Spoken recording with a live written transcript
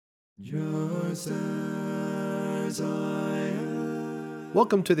Just as I am.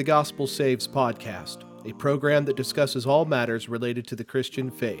 Welcome to the Gospel Saves podcast, a program that discusses all matters related to the Christian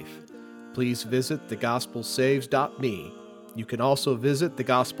faith. Please visit thegospelsaves.me. You can also visit The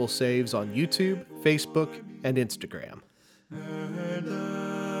Gospel Saves on YouTube, Facebook, and Instagram. And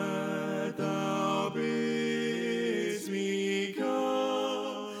that thou bidst me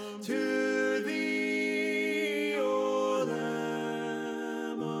come to thee, O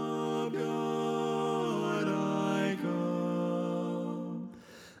Lamb of God, I come.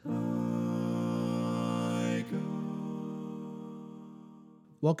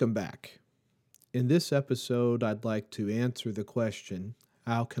 Welcome back. In this episode, I'd like to answer the question,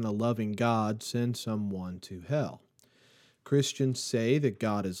 how can a loving God send someone to hell? Christians say that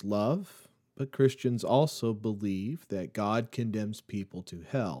God is love, but Christians also believe that God condemns people to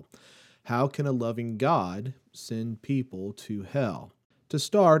hell. How can a loving God send people to hell? To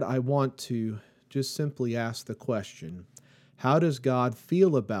start, I want to just simply ask the question, how does God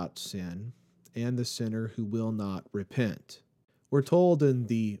feel about sin and the sinner who will not repent? We're told in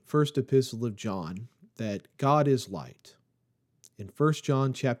the first epistle of John that God is light. In 1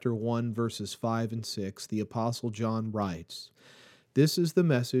 John chapter 1, verses 5 and 6, the Apostle John writes, "This is the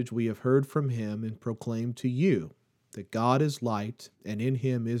message we have heard from him and proclaimed to you, that God is light, and in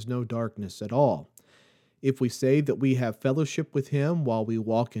him is no darkness at all. If we say that we have fellowship with him while we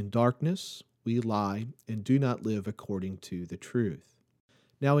walk in darkness, we lie and do not live according to the truth."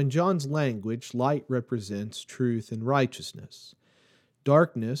 Now, in John's language, light represents truth and righteousness.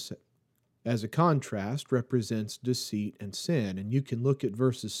 Darkness, as a contrast, represents deceit and sin. And you can look at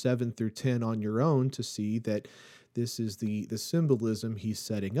verses 7 through 10 on your own to see that this is the symbolism he's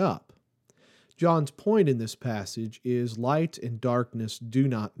setting up. John's point in this passage is light and darkness do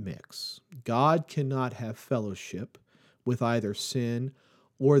not mix. God cannot have fellowship with either sin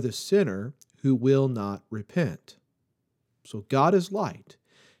or the sinner who will not repent. So God is light.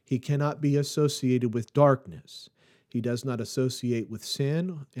 He cannot be associated with darkness. He does not associate with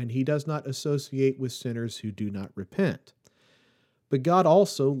sin, and he does not associate with sinners who do not repent. But God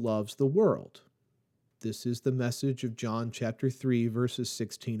also loves the world. This is the message of John chapter 3, verses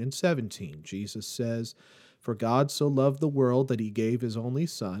 16 and 17. Jesus says, "For God so loved the world that he gave his only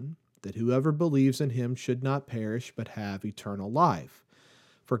Son, that whoever believes in him should not perish but have eternal life.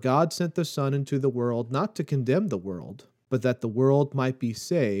 For God sent the Son into the world not to condemn the world, but that the world might be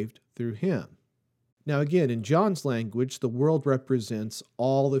saved through him." Now again, in John's language, the world represents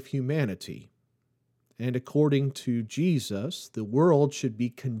all of humanity. And according to Jesus, the world should be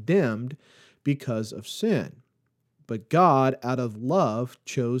condemned because of sin. But God, out of love,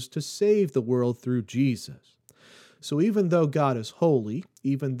 chose to save the world through Jesus. So even though God is holy,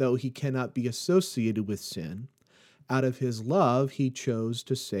 even though he cannot be associated with sin, out of his love, he chose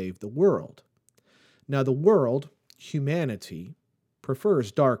to save the world. Now the world, humanity,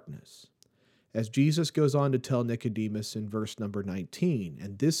 prefers darkness. As Jesus goes on to tell Nicodemus in verse number 19,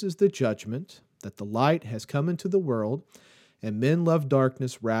 "And this is the judgment, that the light has come into the world, and men love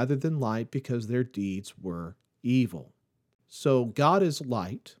darkness rather than light because their deeds were evil." So God is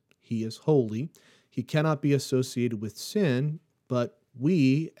light, he is holy, he cannot be associated with sin, but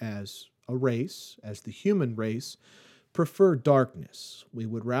we as a race, as the human race, prefer darkness. We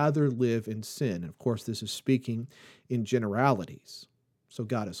would rather live in sin. Of course, this is speaking in generalities. So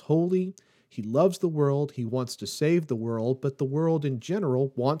God is holy, he loves the world, he wants to save the world, but the world in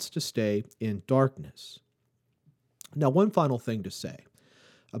general wants to stay in darkness. Now, one final thing to say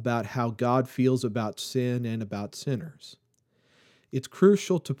about how God feels about sin and about sinners. It's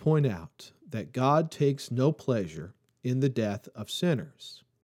crucial to point out that God takes no pleasure in the death of sinners.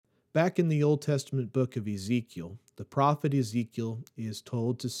 Back in the Old Testament book of Ezekiel, the prophet Ezekiel is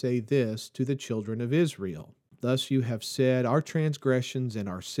told to say this to the children of Israel. "Thus you have said, our transgressions and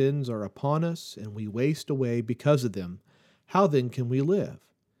our sins are upon us, and we waste away because of them. How then can we live?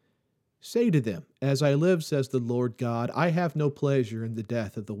 Say to them, as I live, says the Lord God, I have no pleasure in the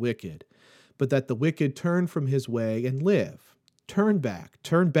death of the wicked, but that the wicked turn from his way and live. Turn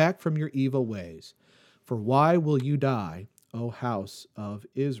back from your evil ways. For why will you die, O house of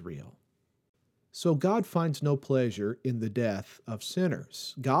Israel?" So God finds no pleasure in the death of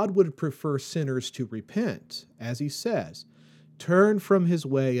sinners. God would prefer sinners to repent, as he says, "Turn from his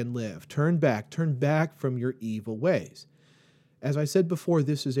way and live. Turn back from your evil ways." As I said before,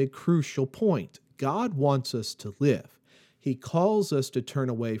 this is a crucial point. God wants us to live. He calls us to turn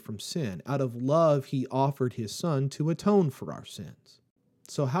away from sin. Out of love, he offered his Son to atone for our sins.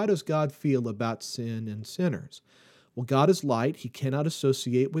 So how does God feel about sin and sinners? Well, God is light. He cannot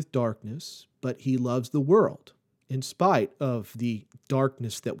associate with darkness, but he loves the world. in spite of the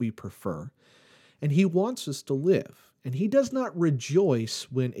darkness that we prefer. And he wants us to live. And he does not rejoice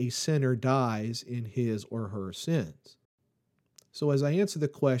when a sinner dies in his or her sins. So as I answer the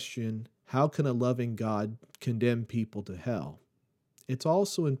question, how can a loving God condemn people to hell? It's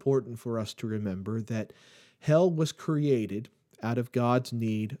also important for us to remember that hell was created out of God's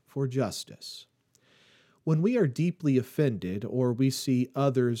need for justice. When we are deeply offended or we see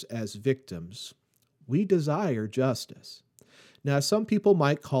others as victims, we desire justice. Now, some people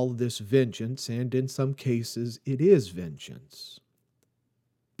might call this vengeance, and in some cases it is vengeance.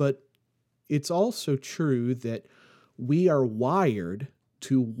 But it's also true that we are wired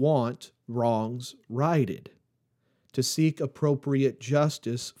to want wrongs righted, to seek appropriate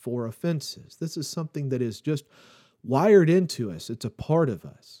justice for offenses. This is something that is just wired into us. It's a part of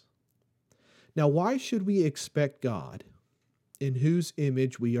us. Now, why should we expect God, in whose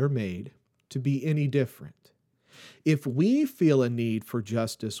image we are made, to be any different? If we feel a need for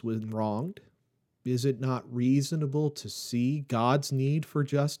justice when wronged, is it not reasonable to see God's need for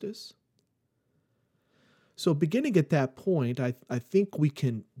justice? So beginning at that point, I think we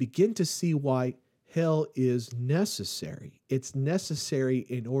can begin to see why hell is necessary. It's necessary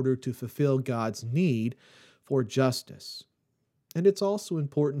in order to fulfill God's need for justice. And it's also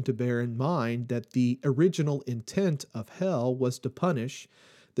important to bear in mind that the original intent of hell was to punish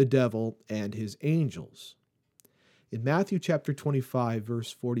the devil and his angels. In Matthew chapter 25,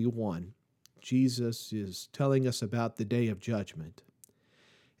 verse 41, Jesus is telling us about the day of judgment.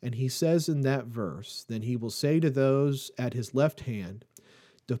 And he says in that verse, "Then he will say to those at his left hand,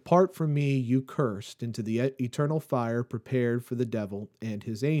 'Depart from me, you cursed, into the eternal fire prepared for the devil and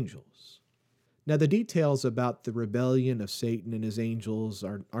his angels.'" Now, the details about the rebellion of Satan and his angels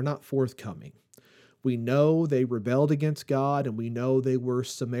are not forthcoming. We know they rebelled against God, and we know they were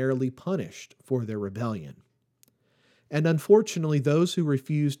summarily punished for their rebellion. And unfortunately, those who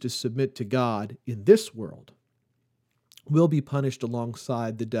refuse to submit to God in this world will be punished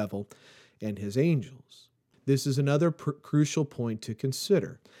alongside the devil and his angels. This is another crucial point to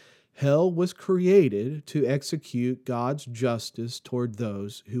consider. Hell was created to execute God's justice toward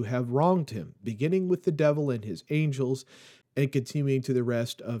those who have wronged him, beginning with the devil and his angels and continuing to the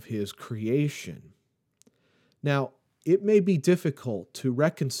rest of his creation. Now, it may be difficult to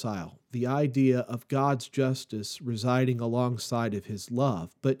reconcile the idea of God's justice residing alongside of his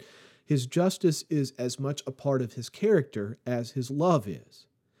love, but his justice is as much a part of his character as his love is.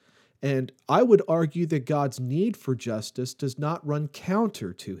 And I would argue that God's need for justice does not run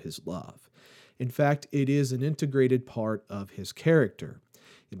counter to his love. In fact, it is an integrated part of his character.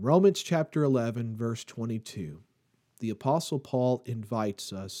 In Romans chapter 11, verse 22, the Apostle Paul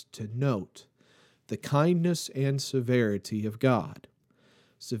invites us to note the kindness and severity of God.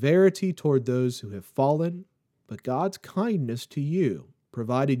 Severity toward those who have fallen, but God's kindness to you,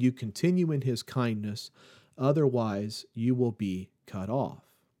 provided you continue in his kindness, otherwise you will be cut off.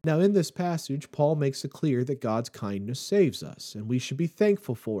 Now, in this passage, Paul makes it clear that God's kindness saves us, and we should be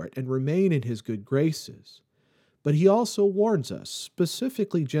thankful for it and remain in his good graces. But he also warns us,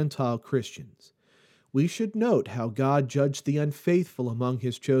 specifically Gentile Christians. We should note how God judged the unfaithful among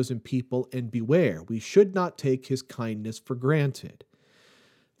his chosen people, and beware, we should not take his kindness for granted.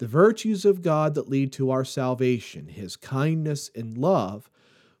 The virtues of God that lead to our salvation, his kindness and love,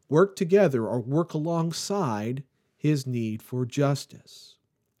 work together or work alongside his need for justice.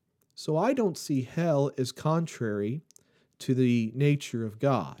 So I don't see hell as contrary to the nature of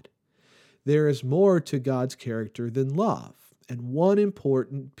God. There is more to God's character than love, and one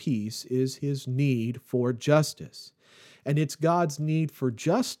important piece is his need for justice. And it's God's need for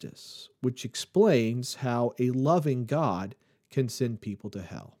justice which explains how a loving God can send people to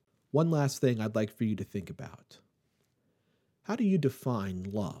hell. One last thing I'd like for you to think about. How do you define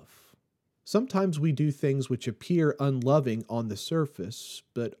love? Sometimes we do things which appear unloving on the surface,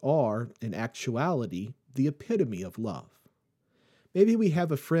 but are, in actuality, the epitome of love. Maybe we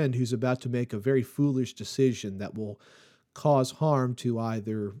have a friend who's about to make a very foolish decision that will cause harm to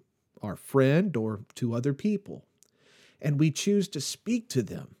either our friend or to other people. And we choose to speak to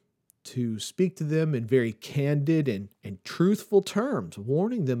them in very candid and truthful terms,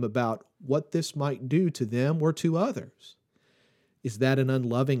 warning them about what this might do to them or to others. Is that an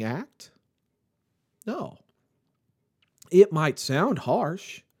unloving act? No. It might sound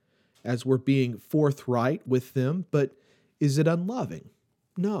harsh as we're being forthright with them, but is it unloving?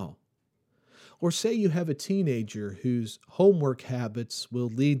 No. Or say you have a teenager whose homework habits will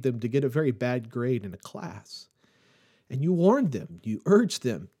lead them to get a very bad grade in a class. And you warn them, you urge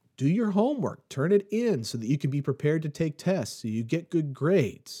them, do your homework, turn it in so that you can be prepared to take tests, so you get good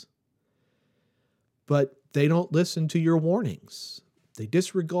grades. But they don't listen to your warnings. They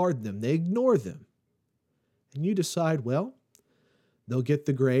disregard them. They ignore them. And you decide, well, they'll get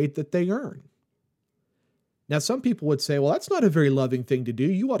the grade that they earn. Now, some people would say, well, that's not a very loving thing to do.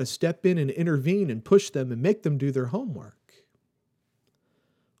 You ought to step in and intervene and push them and make them do their homework.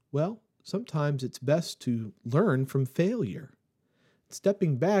 Well, sometimes it's best to learn from failure.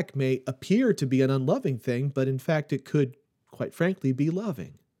 Stepping back may appear to be an unloving thing, but in fact it could, quite frankly, be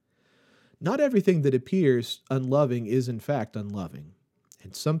loving. Not everything that appears unloving is in fact unloving,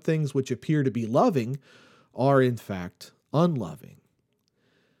 and some things which appear to be loving are in fact unloving.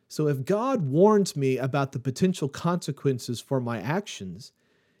 So if God warns me about the potential consequences for my actions,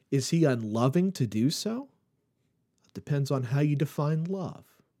 is he unloving to do so? It depends on how you define love.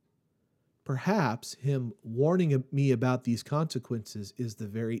 Perhaps him warning me about these consequences is the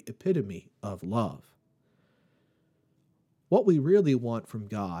very epitome of love. What we really want from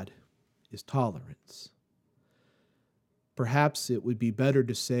God is tolerance. Perhaps it would be better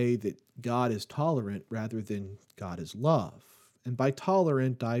to say that God is tolerant rather than God is love. And by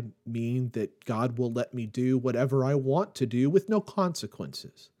tolerant, I mean that God will let me do whatever I want to do with no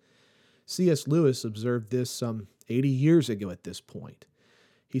consequences. C.S. Lewis observed this some 80 years ago at this point.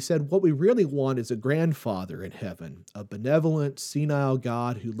 He said, what we really want is a grandfather in heaven, a benevolent, senile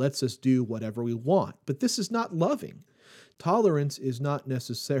God who lets us do whatever we want. But this is not loving. Tolerance is not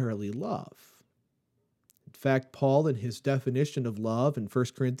necessarily love. In fact, Paul, in his definition of love in 1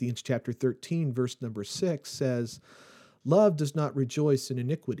 Corinthians chapter 13, verse number 6, says, love does not rejoice in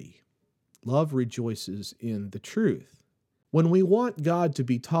iniquity. Love rejoices in the truth. When we want God to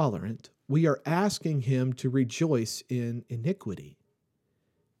be tolerant, we are asking him to rejoice in iniquity.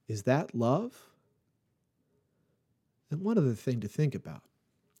 Is that love? And one other thing to think about.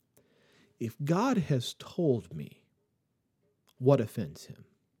 If God has told me what offends him,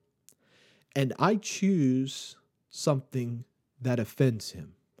 and I choose something that offends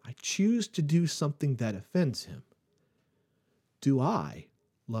him, I choose to do something that offends him, do I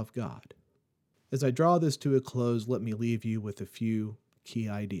love God? As I draw this to a close, let me leave you with a few key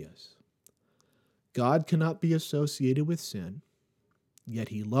ideas. God cannot be associated with sin, yet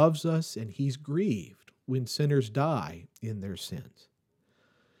he loves us and he's grieved when sinners die in their sins.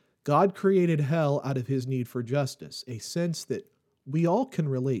 God created hell out of his need for justice, a sense that we all can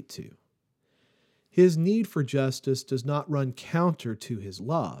relate to. His need for justice does not run counter to his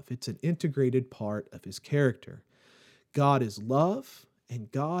love. It's an integrated part of his character. God is love,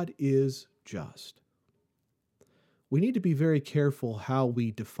 and God is just. We need to be very careful how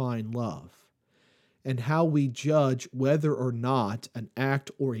we define love and how we judge whether or not an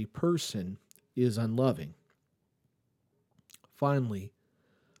act or a person is unloving. Finally,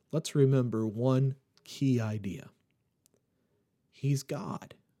 let's remember one key idea. He's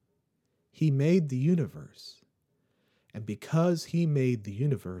God. He made the universe. And because he made the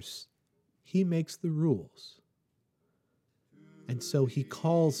universe, he makes the rules. And so he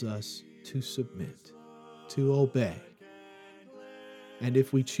calls us to submit, to obey. And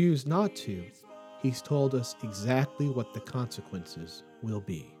if we choose not to, he's told us exactly what the consequences will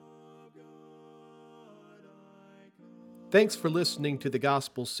be. Thanks for listening to the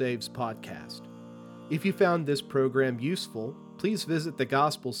Gospel Saves podcast. If you found this program useful, please visit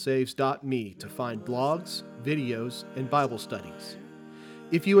thegospelsaves.me to find blogs, videos, and Bible studies.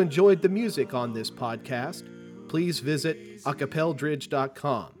 If you enjoyed the music on this podcast, please visit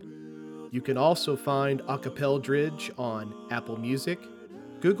acapeldridge.com. You can also find Acapeldridge on Apple Music,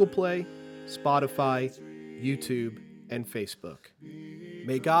 Google Play, Spotify, YouTube, and Facebook.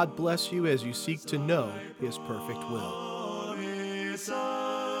 May God bless you as you seek to know his perfect will.